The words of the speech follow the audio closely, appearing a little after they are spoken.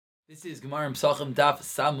This is Gemara Pesachim Daf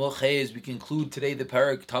Samuch Hey. As we conclude today the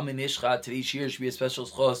parak Tamin Ishcha. Today's year should be a special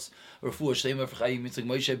schos. Refuah Shlema for Chaim Yitzchak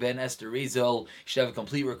Moshe Ben Esther Rezel. You should have a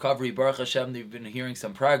complete recovery. Baruch Hashem, they've been hearing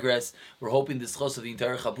some progress. We're hoping the schos of the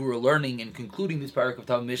entire Chabura learning and concluding this parak of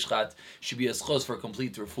Tamin Ishchat should be a schos for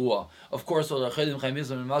complete refuah. Of course, all the Chaim Chaim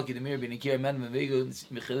Yisrael and Malki Demir Ben Ikir Men Vevego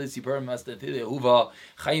Michelis Yipar Master Tide Huva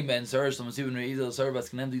Chaim Ben Sar Shlomo Ben Rezel Sar Bas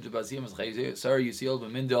Knem Dita Basim Sar Yusil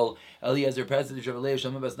Ben Mindel Eliezer President Shavalei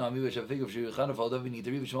Shlomo Bas Nami Shafik of Shirichan Faldav Ben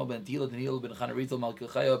Yitri Shlomo Ben Tila Daniel Ben Chana Rezel Malki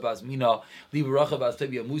Chaya Bas Mina Liberacha Bas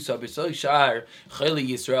Tebia Musa Shar Chayli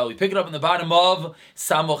Yisrael. We pick it up in the bottom of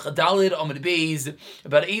Samuch Dalid Amud Beis,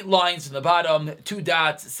 about 8 lines from the bottom, 2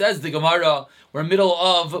 dots. Says the Gemara, we're in the middle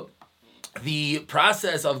of the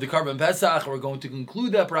process of the Karban Pesach. We're going to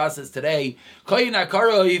conclude that process today. Koyin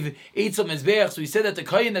HaKaroiv Eitzam Mizbeach. So we said that the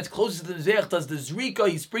Koyin that's closest to the Mizbeach does the Zrika.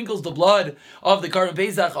 He sprinkles the blood of the Karban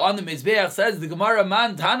Pesach on the Mizbeach. Says the Gemara,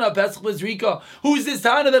 Man Tana Pesach Zrika. Who is this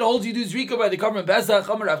Tana that holds you do Zrika by the Karban Pesach?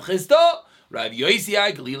 Amar Rav Chisda. Rav Yosi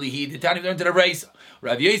Aglili, he the Tani learned to the Reisa.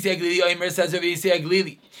 Rav Yosi Aglili, Omer says Rav Yosi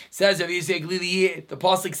Aglili. Says Rav Yosi Aglili, the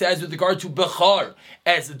pasuk says with regard to Bechar,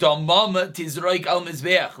 as Damam Tizraik al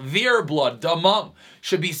Mizbeach, their blood, Damam,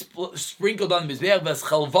 should be sprinkled on the Mizbeach, Ves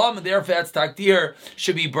Chalvam, and their fats Taktir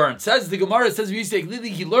should be burnt. Says the Gemara, says Rav Yosi Aglili,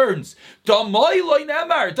 he learns, Damai Loi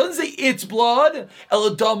Namar, it doesn't say its blood,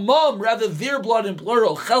 El Damam, rather their blood in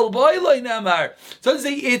plural, Chalbai Loi Namar, it doesn't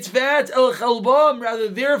say its fats, El Chalbam, rather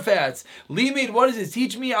their fats. Limit, what does it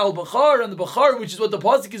teach me? Al Bachar, on the Bachar, which is what the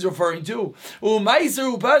pasuk is referring to.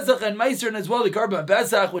 Umaiser, Upesach, and Meiser, and as well the Karban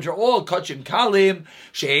Pesach, which are all Kachim Kalim,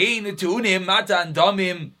 Shein, Tunim, Matan,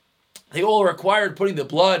 Damim. They all required putting the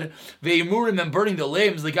blood, Veimurim, and burning the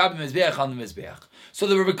limbs, the Gabim Mizbeach on the Mizbeach. So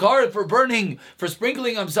the Rebekar for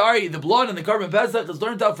sprinkling, the blood on the Karban Pesach is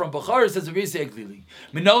learned out from Bachar, says Rav Yisrael Glili.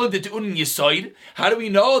 Minolim the Tu'unin Yisoid. How do we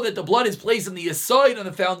know that the blood is placed on the Yisoid, on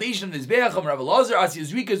the foundation of the Mizbeach? Rav Elazar, Asi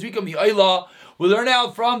Zrika, Zrika Mi'ayla. We learn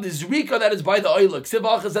out from the Zrika that is by the Oyla.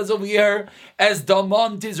 Ksivacha says over here, as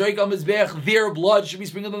Damam Tizraik al Mizbeach, their blood should be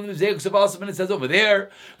sprinkled on the Mizbeach. Ksivacha, and it says over there,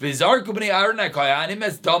 Vizarku b'nei Aaron HaKayanim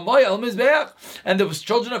as Damai al Mizbeach. And the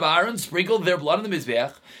children of Aaron sprinkled their blood on the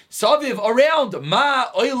Mizbeach. Saviv, around Ma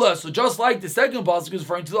Oyla. So just like the second pasuk is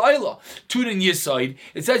referring to the Oyla. Tunin Yisoid.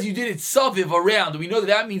 It says you did it Saviv around. We know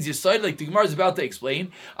that means Yisoid, like the Gemara is about to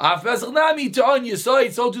explain. Af Pesach Nami Ta'an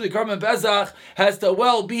Yisoid. So to the Karban Pesach has to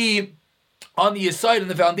well be on the side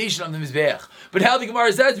and the foundation of the Mizbeach. But how the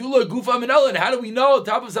Gemara says, Gufa Min Aleph, how do we know,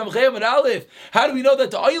 top of Samchem and Aleph, how do we know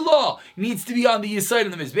that the Oyla needs to be on the side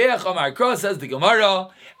of the Mizbeach? Amar Cross says the Gemara,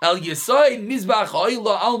 El Yisai Mizbach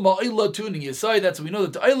Oyla Alma Oyla Tun Yisai. That's what we know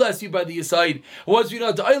that the Oyla has to be by the Yisai. Once we know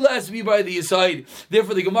that the Oyla has to be by the Yisai,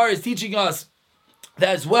 therefore the Gemara is teaching us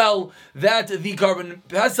as well that the Karban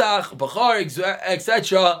Pesach, Bachar,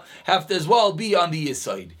 etc. have to as well be on the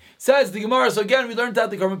Yisai. Says the Gemara, so again, we learned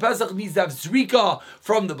that the Karban Pesach needs to have Zrika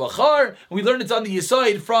from the Bachar, and we learned it's on the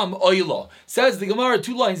Yisoid from Oyla. Says the Gemara,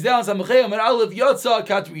 2 lines down, Samachayim and Aleph Yatsa,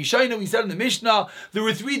 Katri Yishayna, we said in the Mishnah, there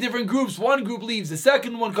were 3 different groups. One group leaves, the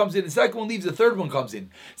second one comes in, the second one leaves, the third one comes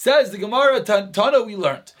in. Says the Gemara, Tana, we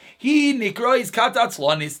learned. He Nikra is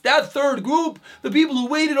Katatzlanis. That third group, the people who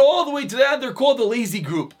waited all the way to the end, they're called the lazy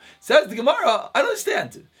group. Says the Gemara, I don't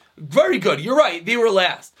understand. Very good, you're right, they were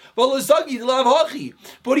last. But what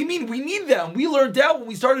do you mean? We need them. We learned out when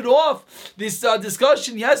we started off this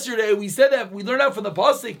discussion yesterday. We said that we learned out from the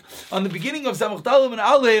pasuk on the beginning of Samach Talim and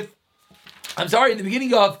Aleph. In the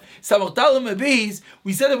beginning of Samach Talim and Beis,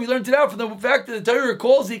 we said that we learned it out from the fact that the Torah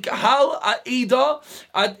calls it Kahal Eda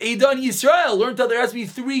and Yisrael. Learned that there has to be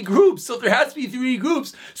 3 groups. So if there has to be 3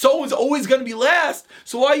 groups, someone's always going to be last.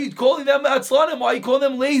 So why are you calling them Atzlanim? Why are you calling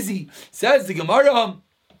them lazy? Says the Gemara.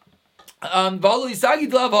 What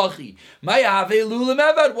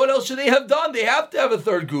else should they have done? They have to have a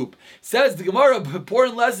third group. Says the Gemara,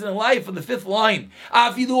 important lesson in life on the 5th line.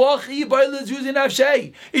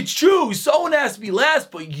 It's true, someone has to be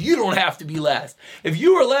last, but you don't have to be last. If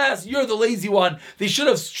you were last, you're the lazy one. They should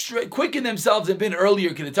have quickened themselves and been earlier.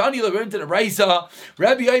 Rabbi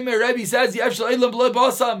says,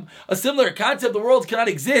 a similar concept, the world cannot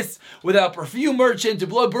exist without perfume merchant, a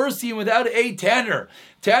blood bursting, without a tanner.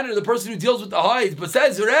 Tanner, the person who deals with the hides, but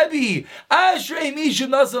says Rabbi, Ashrei Misham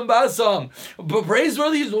Nasam Basam. But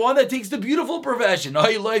praiseworthy is the one that takes the beautiful profession.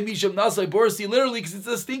 Literally, because it's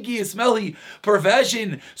a stinky, smelly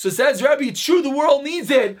profession. So says Rabbi, it's true the world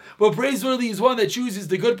needs it, but praiseworthy is one that chooses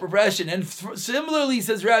the good profession. And similarly,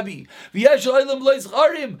 says Rabbi, the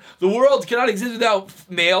world cannot exist without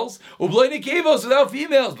males, without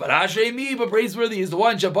females. But Ashrei Mi, but praiseworthy is the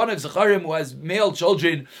one Shabanim Zacharim who has male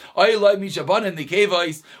children. The Keva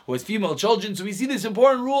boys, who has female children. So we see this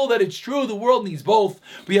important rule that it's true, the world needs both,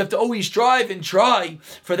 but you have to always strive and try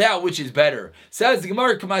for that which is better. Says the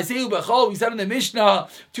Gemara, we said in the Mishnah,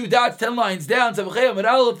 2 dots, 10 lines down,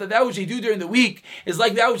 that which they do during the week is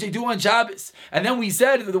like that which they do on Shabbos. And then we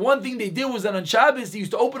said that the one thing they did was that on Shabbos they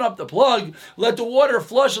used to open up the plug, let the water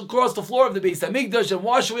flush across the floor of the Beis Hamikdash and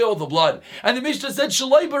wash away all the blood. And the Mishnah said,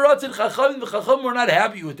 Shaloi baratzin chachamim, the chacham were not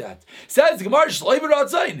happy with that. Says the Gemara, Shaloi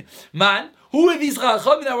baratzin, man, who are these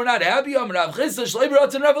chachamim that were not happy? Rav Chisda, Shaloi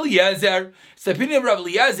baratzin, Rav Eliezer. It's the opinion of Rav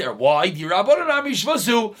Eliezer. Why? The Rabbanan Ami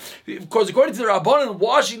Shvasu. Because according to the Rabbanan,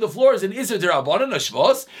 washing the floors in Isser the Rabbanan, a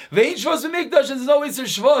Shvas. Vein Shvas Hamikdash, and there's no Isser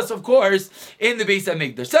Shvas, of course, in the Beis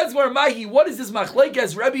Hamikdash. Says Gemara, Mahi, what is this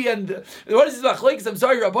machlekes, Rebbe, and what is this machlekes?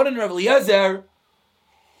 Rabbanan and Rav Eliezer,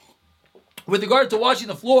 with regard to washing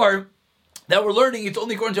the floor, that we're learning, it's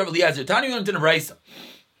only according to Rav Eliezer. Tani learned in a Brisa.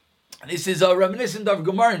 This is reminiscent of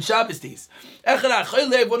Gemara and Shabbos days.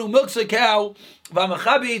 Echad one who milks a cow,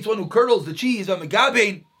 v'amachabit, one who curdles the cheese,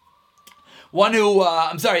 v'amagabein, one who,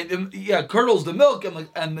 curdles the milk, and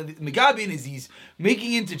megabin is he's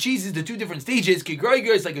making into cheeses the two different stages.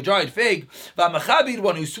 Kigroiger is like a dried fig. V'amachabit,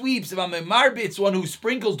 one who sweeps. V'amemarbitz, one who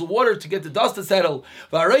sprinkles the water to get the dust to settle.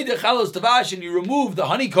 V'areide chalos tavash, and you remove the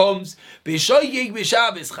honeycombs. B'shoygeg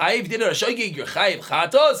b'shabbos chayiv. Did it a shoygeg? You're chayiv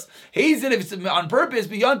chatos. Hazen, if it's on purpose,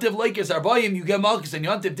 b'yontiv leikes arbayim, you get malchus and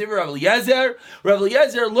yontiv diver. Rav Eliezer. Rav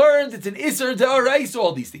Eliezer learned it's an iser de'orais.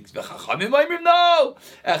 All these things. V'chachamim ma'imrim no.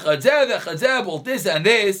 Echadzeh, both this and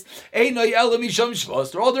this. Einay elam misham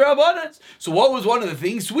shvos. They're all the rabbanans. So what was one of the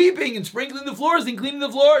things? Sweeping and sprinkling the floors and cleaning the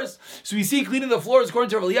floors. So we see cleaning the floors according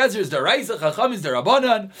to Rav Eliezer is the Raisa, Chacham is the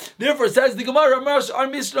Rabbanan. Therefore says the Gemara, our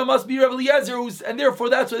Mishnah must be Rav Eliezer, and therefore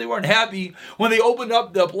that's why they weren't happy when they opened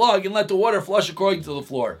up the plug and let the water flush according to the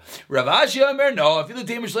floor. Rav Ashi Omer, no, if you look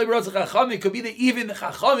at Chacham, it could be that even the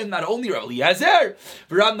Chachamim, not only Rav Eliezer,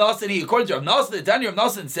 Rav Nasan, according to Rav Nasan, the Tanya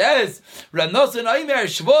Rav Nasan says, Rav Nasan Omer,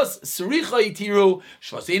 Shvos, Sricha Yitiru,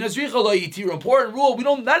 Shvasein Sricha Lo Yitiru. Important rule, we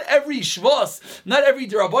don't, not every Shvos, not every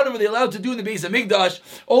Derabanan were they allowed to do in the Beis Hamikdash.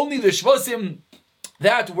 Only the Shvasim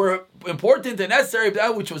that were important and necessary, but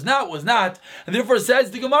that which was not, and therefore says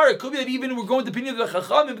the Gemara, it could be that even we're going to the opinion of the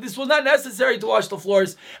Chachamim, but this was not necessary to wash the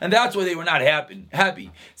floors, and that's why they were not happy.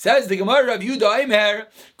 Says the Gemara, Rav Yehuda Aimer,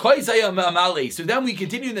 Koisayam Amale. So then we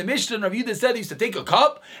continue in the Mishnah, and Rav Yehuda said he used to take a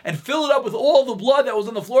cup and fill it up with all the blood that was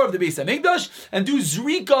on the floor of the Beis Hamikdash, and do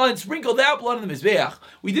zrika and sprinkle that blood on the Mizbeach.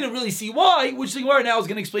 We didn't really see why, which the Gemara now is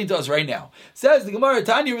going to explain to us right now. Says the Gemara,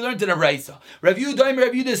 Tanya, we learned in a Raisa. Rav Yehuda Aimer,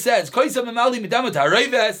 Rav Yehuda says, Koisayam Amale Midamat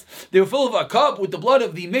HaReives. They were full of a cup with the blood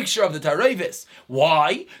of the mixture of the tarevis.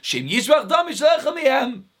 Why?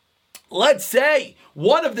 Let's say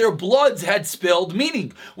one of their bloods had spilled,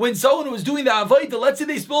 meaning when someone was doing the avodah, let's say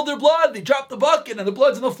they spilled their blood, they dropped the bucket and the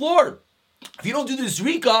blood's on the floor. If you don't do the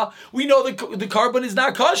zrika, we know the carbon is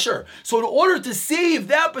not kosher. So in order to save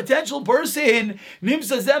that potential person,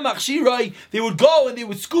 they would go and they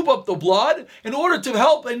would scoop up the blood in order to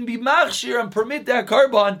help and be machshir and permit that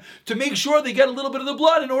carbon to make sure they get a little bit of the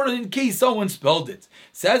blood in order in case someone spilled it.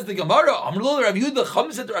 Says the Gemara, Rav Yehuda,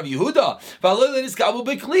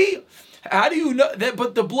 how do you know that?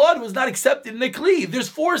 But the blood was not accepted in the kli. There's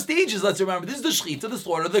 4 stages. Let's remember. This is the shechita, the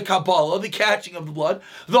slaughter, the kabbalah, the catching of the blood,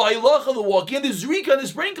 the halacha, the walking, and the zrika, the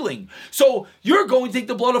sprinkling. So you're going to take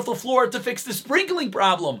the blood off the floor to fix the sprinkling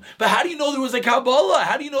problem. But how do you know there was a kabbalah?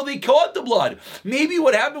 How do you know they caught the blood? Maybe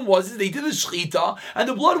what happened was they did the shechita and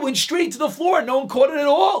the blood went straight to the floor and no one caught it at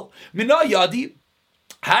all. Mina yadi.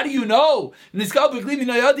 How do you know? How do you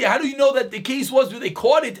know that the case was where they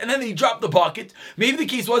caught it and then they dropped the bucket? Maybe the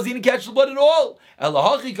case was they didn't catch the blood at all.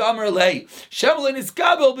 So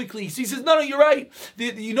he says, no, you're right.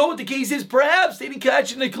 You know what the case is? Perhaps they didn't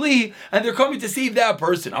catch it in the kli and they're coming to save that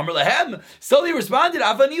person. So they responded,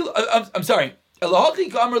 I'm sorry. So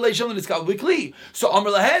Amr Lahen, so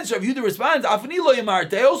Rav Yehuda responds, I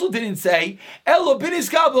also didn't say,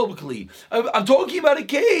 I'm talking about a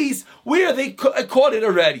case where they caught it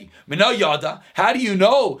already. How do you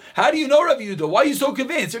know? How do you know, Rav Yehuda? Why are you so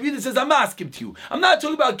convinced? Rav Yehuda says, I'm asking to you. I'm not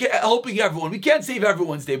talking about helping everyone. We can't save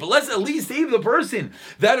everyone's day, but let's at least save the person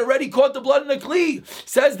that already caught the blood in the kli.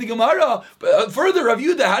 Says the Gemara, further, Rav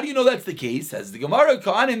Yehuda, how do you know that's the case? Says the Gemara,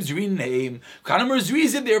 Kohanim's name. Kohanim's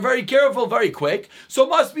reason, they're very careful, very quick. So it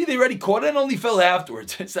must be they already caught it and only fell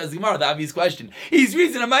afterwards. Says the Gemara, the obvious question. He's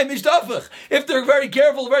reason, am I mishtafach? If they're very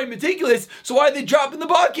careful, very meticulous, so why are they dropping the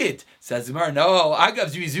bucket? Says the Gemara, no,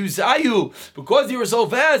 Agav Zuizu Sayu, because they were so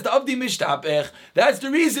fast, Avdi Mishtapech. That's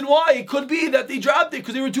the reason why. It could be that they dropped it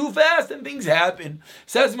because they were too fast and things happen.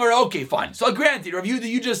 Says the Gemara, okay, fine. So granted, Rav Yehuda,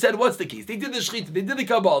 you just said, what's the case? They did the Shechita, they did the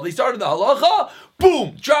Kabbalah, they started the Halacha,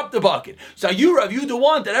 boom, dropped the bucket. So you, Rav Yehuda,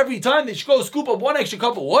 want that every time they should go scoop up one extra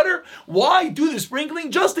cup of water? Why do the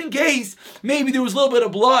sprinkling? Just in case maybe there was a little bit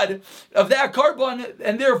of blood of that carbon,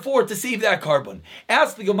 and therefore to save that carbon.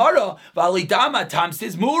 Ask the Gemara, Validama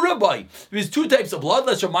Tamsis Murabai. There's two types of blood,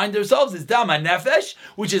 let's remind ourselves. It's Dama Nefesh,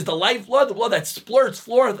 which is the lifeblood, the blood that splurts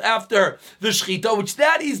forth after the Shechita, which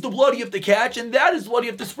that is the blood you have to catch, and that is what you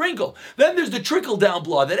have to sprinkle. Then there's the trickle down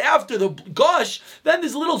blood, that after the gush, then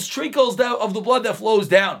there's little trickles of the blood that flows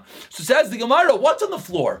down. So says the Gemara, what's on the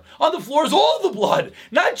floor? On the floor is all the blood,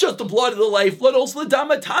 not just the blood of the lifeblood, also the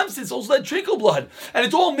Dama Tamsis, also that trickle blood. And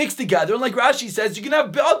it's all mixed together, and like Rashi says, you can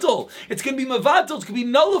have batal. It's going to be mavatal, it's going to be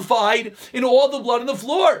nullified in all the blood on the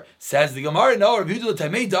floor. Says the Gemara, no, Rav Yehuda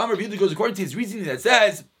Tamei Dam, Rav Yehuda goes according to his reasoning that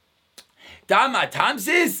says, Dama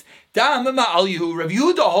Tamsis, Dama Ma'alihu. Rav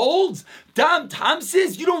Yehuda holds Dam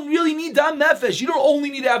Tamsis, you don't really need Dam Nefesh. You don't only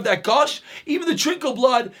need to have that gush. Even the trickle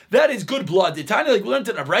blood, that is good blood. The tiny, like we learned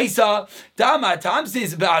in Abraisa, Dam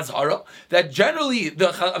Tamsis Ba'azhara, that generally, the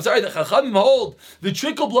Chachamim hold, the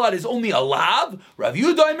trickle blood is only a lav. Rav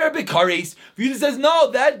Yehuda Imer Bekaris. Rav Yehuda says, no,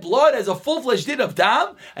 that blood has a full-fledged din of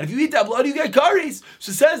Dam, and if you eat that blood, you get karis.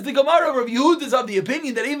 So says the Gemara, Rav Yehuda is of the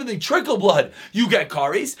opinion that even the trickle blood, you get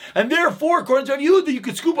karis, and therefore, according to Rav Yehuda, you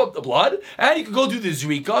could scoop up the blood, and you could go do the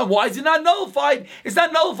zrika, and why is it not nullified? It's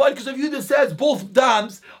not nullified because Rav Yehuda says both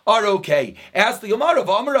dams are okay. Ask the Gemara,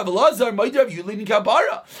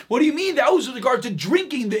 what do you mean? That was with regard to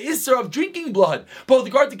drinking, the Isser of drinking blood. But with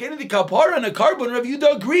regard to getting the kapara and a carbon, Rav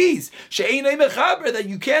Yehuda agrees that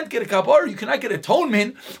you can't get a kapara, you cannot get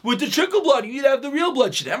atonement with the trickle blood. You need to have the real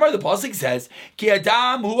blood. Shemar, the pasuk says, Ki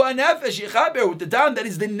adam hu nefesh yichaber, with the dam that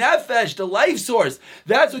is the nefesh, the life source.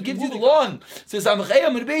 That's what gives you the lung. Says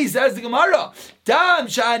the Gemara, dam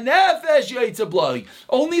nefesh yaitza blood.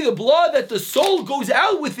 Only the blood that the soul goes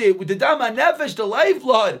out with it, with the dam nefesh, the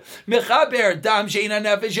lifeblood. Mechaber dam sheina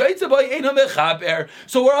nefesh yaitza boy eina mechaber.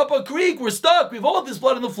 So we're up a creek, we're stuck. We've all this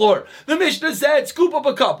blood on the floor. The Mishnah said, scoop up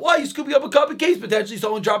a cup. Why are you scooping up a cup in case potentially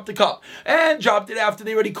someone dropped the cup and dropped it after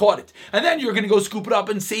they already caught it, and then you're going to go scoop it up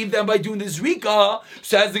and save them by doing this rika?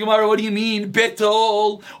 Says the Gemara, what do you mean,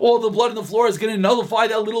 bittul? All the blood on the floor is going to nullify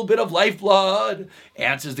that little bit of lifeblood.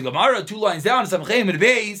 Answers the Gemara, 2 lines down, Samchem and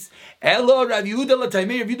base. Elo Rav Yehuda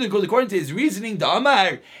l'taimei. Rav Yehuda goes according to his reasoning.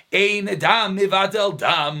 Damar ein dam mivatel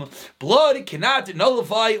dam. Blood cannot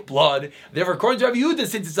nullify blood. Therefore, according to Rav Yehuda,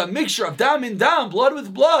 since it's a mixture of dam and dam, blood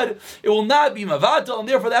with blood, it will not be mavatel, and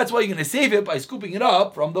therefore that's why you're going to save it by scooping it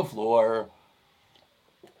up from the floor.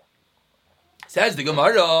 Says the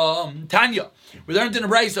Gemara, Tanya. We learned in a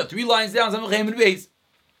Braisa, 3 lines down, Samchem and base.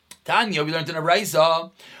 Tanya, we learned in a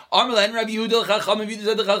Braisa. Amrlan Rav Yehuda Chachamim, Yehuda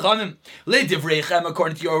said the Chachamim, Le'divreichem,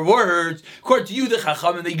 according to your words, according to you the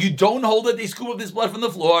Chachamim, that you don't hold that they scoop up this blood from the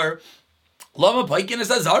floor. Lama Paikin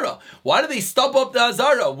is Azara. Why do they stop up the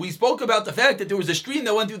Azara? We spoke about the fact that there was a stream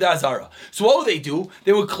that went through the Azara. So what would they do?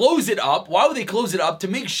 They would close it up. Why would they close it up? To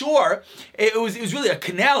make sure it was really a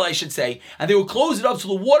canal, I should say. And they would close it up so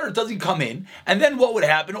the water doesn't come in. And then what would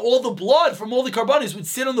happen? All the blood from all the carbonates would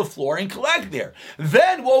sit on the floor and collect there.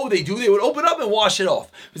 Then what would they do? They would open up and wash it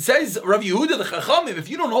off. It says Rav Yehuda the Chachamim, if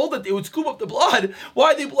you don't hold it, they would scoop up the blood.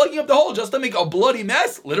 Why are they plugging up the hole? Just to make a bloody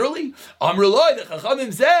mess? Literally. Amrullah, the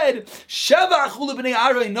Chachamim said,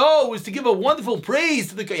 no, it was to give a wonderful praise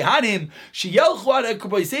to the Kohanim,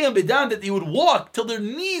 that they would walk till their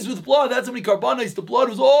knees with blood. That's how many carbonates. The blood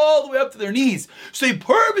was all the way up to their knees. So they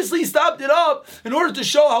purposely stopped it up in order to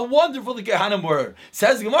show how wonderful the Kohanim were.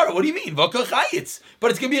 Says the Gemara, what do you mean? But it's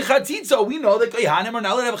going to be a chatzitza. We know that Kohanim are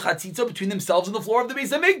not allowed to have a chatzitza between themselves and the floor of the Beis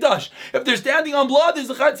HaMikdash. If they're standing on blood, there's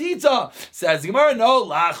a chatzitza. Says the Gemara, no,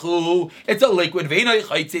 lachu. It's a liquid.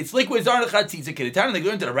 It's liquids aren't a chatzitza. They go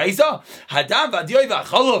into the Reisa.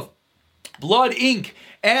 Blood, ink,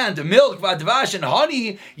 and milk, vadvash, and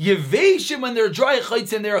honey, yeveshim, when they're dry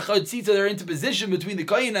chaytz and they're chatzitza, they're into position between the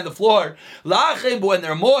kohen and the floor. Lachem, but when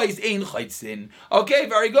they're moist, ein chaytzin. Okay,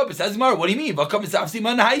 very good. But says Mar, what do you mean? But the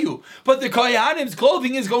kohenim's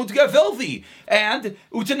clothing is going to get filthy. And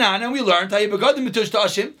utanan, we learned if the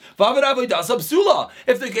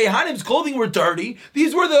kohenim's clothing were dirty,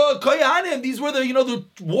 these were the kohenim, these were the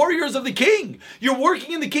warriors of the king. You're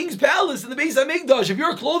working in the king's palace in the Beis HaMikdash. If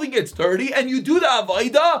your clothing gets dirty, dirty and you do the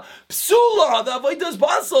avodah, psula, the avodah is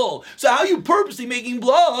basel. So how are you purposely making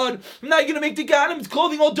blood? Now you're going to make the Kohanim's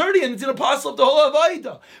clothing all dirty and it's going to pass up the whole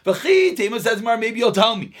avodah. V'chi, Tema says, maybe you'll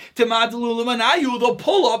tell me. They'll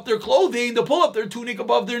pull up their clothing, they'll pull up their tunic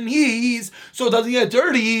above their knees so it doesn't get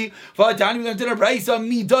dirty. V'atani, we learned in a brayso,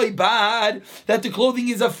 midai bad, that the clothing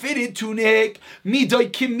is a fitted tunic.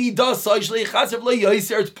 Midai kim midah sajlei chasev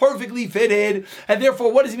le'yoser, it's perfectly fitted. And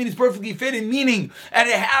therefore, what does it mean it's perfectly fitted? Meaning, and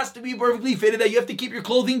it has to be perfectly fitted, that you have to keep your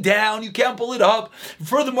clothing down, you can't pull it up.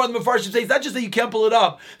 Furthermore, the Mefarshim say, it's not just that you can't pull it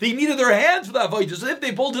up, they needed their hands for that avodah. So if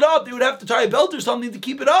they pulled it up, they would have to tie a belt or something to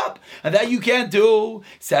keep it up. And that you can't do.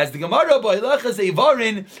 Says the Gemara, what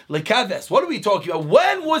are we talking about?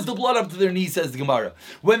 When was the blood up to their knees, says the Gemara?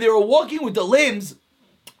 When they were walking with the limbs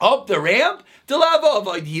up the ramp,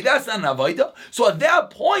 that's not an avodah. So at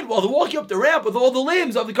that point, while they're walking up the ramp with all the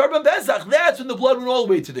limbs of the Karban Pesach, that's when the blood went all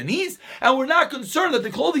the way to the knees, and we're not concerned that the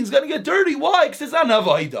clothing is going to get dirty. Why? Because it's not an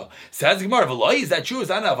avodah. Says the Gemara, is that true? It's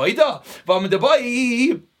not an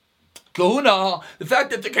avodah. Kahuna, the fact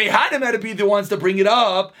that the Kohanim had to be the ones to bring it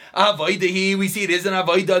up, avodah, we see it is an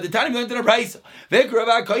avodah. The time going to the price.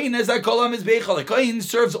 The Kohen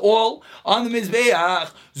serves all on the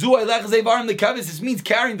mizbeach. The kavis, this means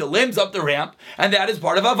carrying the limbs up the ramp, and that is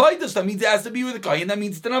part of avodah. So that means it has to be with the Kohen. That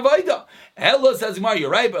means it's an avodah. Ella says, you're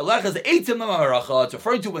right, but lechas eitzim the maracha. It's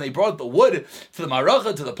referring to when they brought the wood to the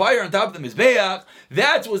maracha, to the pyre on top of the mizbeach.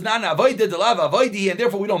 That was not an avodah, the lav avodah, and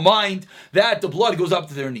therefore we don't mind that the blood goes up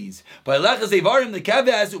to their knees. By lechas evarim the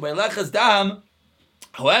kaves, by lechas dam.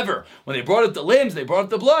 However, when they brought up the limbs, they brought up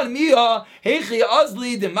the blood. Mia hechi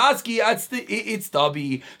azli demaski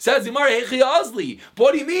itztabi. Says Gemara hechi azli.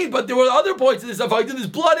 What do you mean? But there were other points of this avodah. There's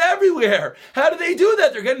blood everywhere. How do they do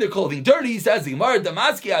that? They're getting their clothing dirty. Says Gemara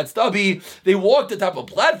demaski itztabi. They walked atop of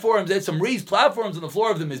platforms. They had some raised platforms on the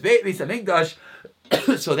floor of the Mizbeach Hamikdash,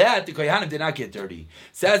 so that the Kohanim did not get dirty.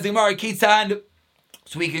 Says Gemara kitzan.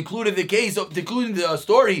 So we concluded the case, concluding the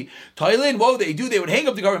story. Thailand, what would they do? They would hang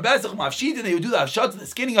up the Karban Pesach, mafshid, and they would do the afshat, the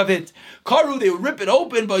skinning of it. Karu, they would rip it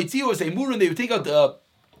open. Baitziu, say murun, they would take out the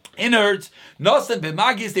innards. Nasan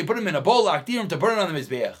b'magis, they put them in a bowl, aktirim, to burn on the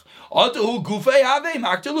mizbeach. Atahu gufei have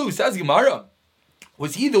maktalu, says Gemara.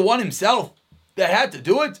 Was he the one himself that had to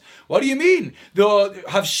do it? What do you mean? The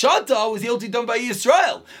Havshata was able to be done by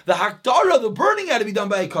Yisrael. The Haktara, the burning, had to be done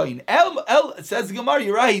by a Kohen. Says the Gemara,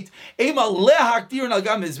 you're right.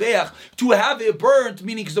 To have it burnt,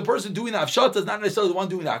 meaning because the person doing the Havshata is not necessarily the one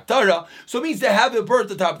doing the Haktara, so it means to have it burnt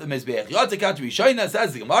at the top of the Mizbeach.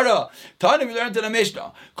 Says the Gemara, Tana, we learned in the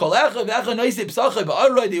Mishnah.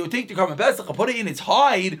 They would take the Karban Pesach and put it in its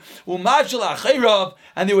hide,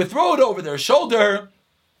 and they would throw it over their shoulder.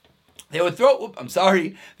 They would throw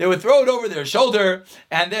it over their shoulder,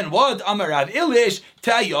 and then what? Amarav Ilish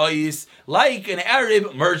Tayois, like an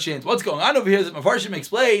Arab merchant. What's going on over here? As Mefarshim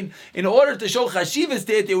explained, in order to show chashivas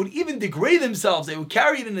to it, they would even degrade themselves. They would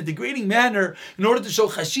carry it in a degrading manner in order to show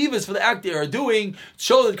chashivas for the act they are doing,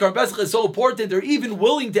 show that Karban Pesach is so important. They're even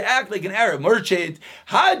willing to act like an Arab merchant.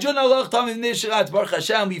 We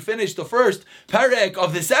finished the first perek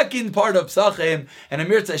of the second part of Psachim, and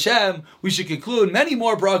Amir Hashem, we should conclude many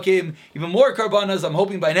more brakim, even more karbanas. I'm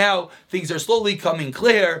hoping by now things are slowly coming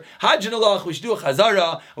clear. Hajjan Allah, we should do a chazara,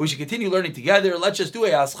 and we should continue learning together. Let's just do a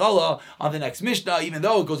haskala on the next Mishnah, even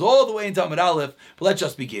though it goes all the way into Amud Aleph. But let's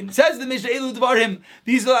just begin. It says the Mishnah, Elu Dvarim,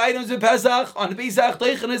 these are the items of Pesach. On Pesach,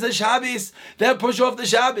 Teichen is a Shabbos that push off the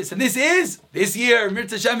Shabbos. And this year,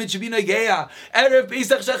 Mirza Shem, it should be Nageya, Erev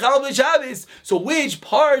Pesach Shechal B'Shabbos. So which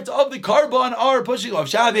parts of the Karban are pushing off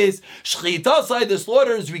Shabbos? Shchitasai, the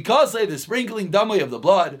slaughters, Rikasai, the sprinkling damai of the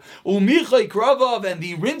blood, Umichai Kravav, and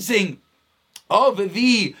the rinsing of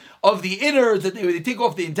the innards, that they take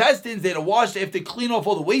off the intestines, they wash, they have to clean off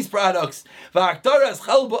all the waste products, V'aktaras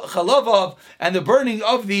Chalavav, and the burning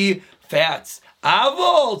of the fats.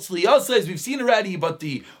 Avol tzliyasa, as we've seen already, but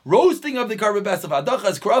the roasting of the Karban Pesach,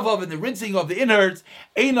 adachas kravav, and the rinsing of the innards,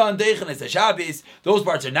 einan deichen es Shabbos. Those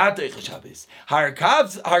parts are not deichen Shabbos.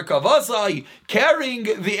 Harkavasai,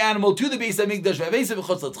 carrying the animal to the Beis Hamikdash, v'aveisav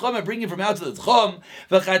v'chutz l'tzcham, and bringing it from out to the tzcham.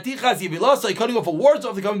 V'chatichas yivilasai, cutting off awards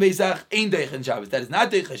of the Karban Pesach, ein deichen Shabbos. That is not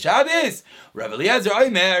deichen Shabbos. Rav Eliezer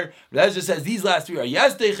Omer, Eliezer says these last three are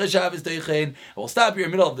yes deichen Shabbos deichen. We'll stop here in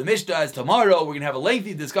the middle of the Mishnah, as tomorrow we're going to have a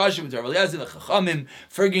lengthy discussion with Rav Eliezer the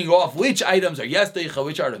figuring off which items are yes deicha,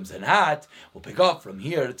 which items are not. We'll pick up from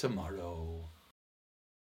here tomorrow.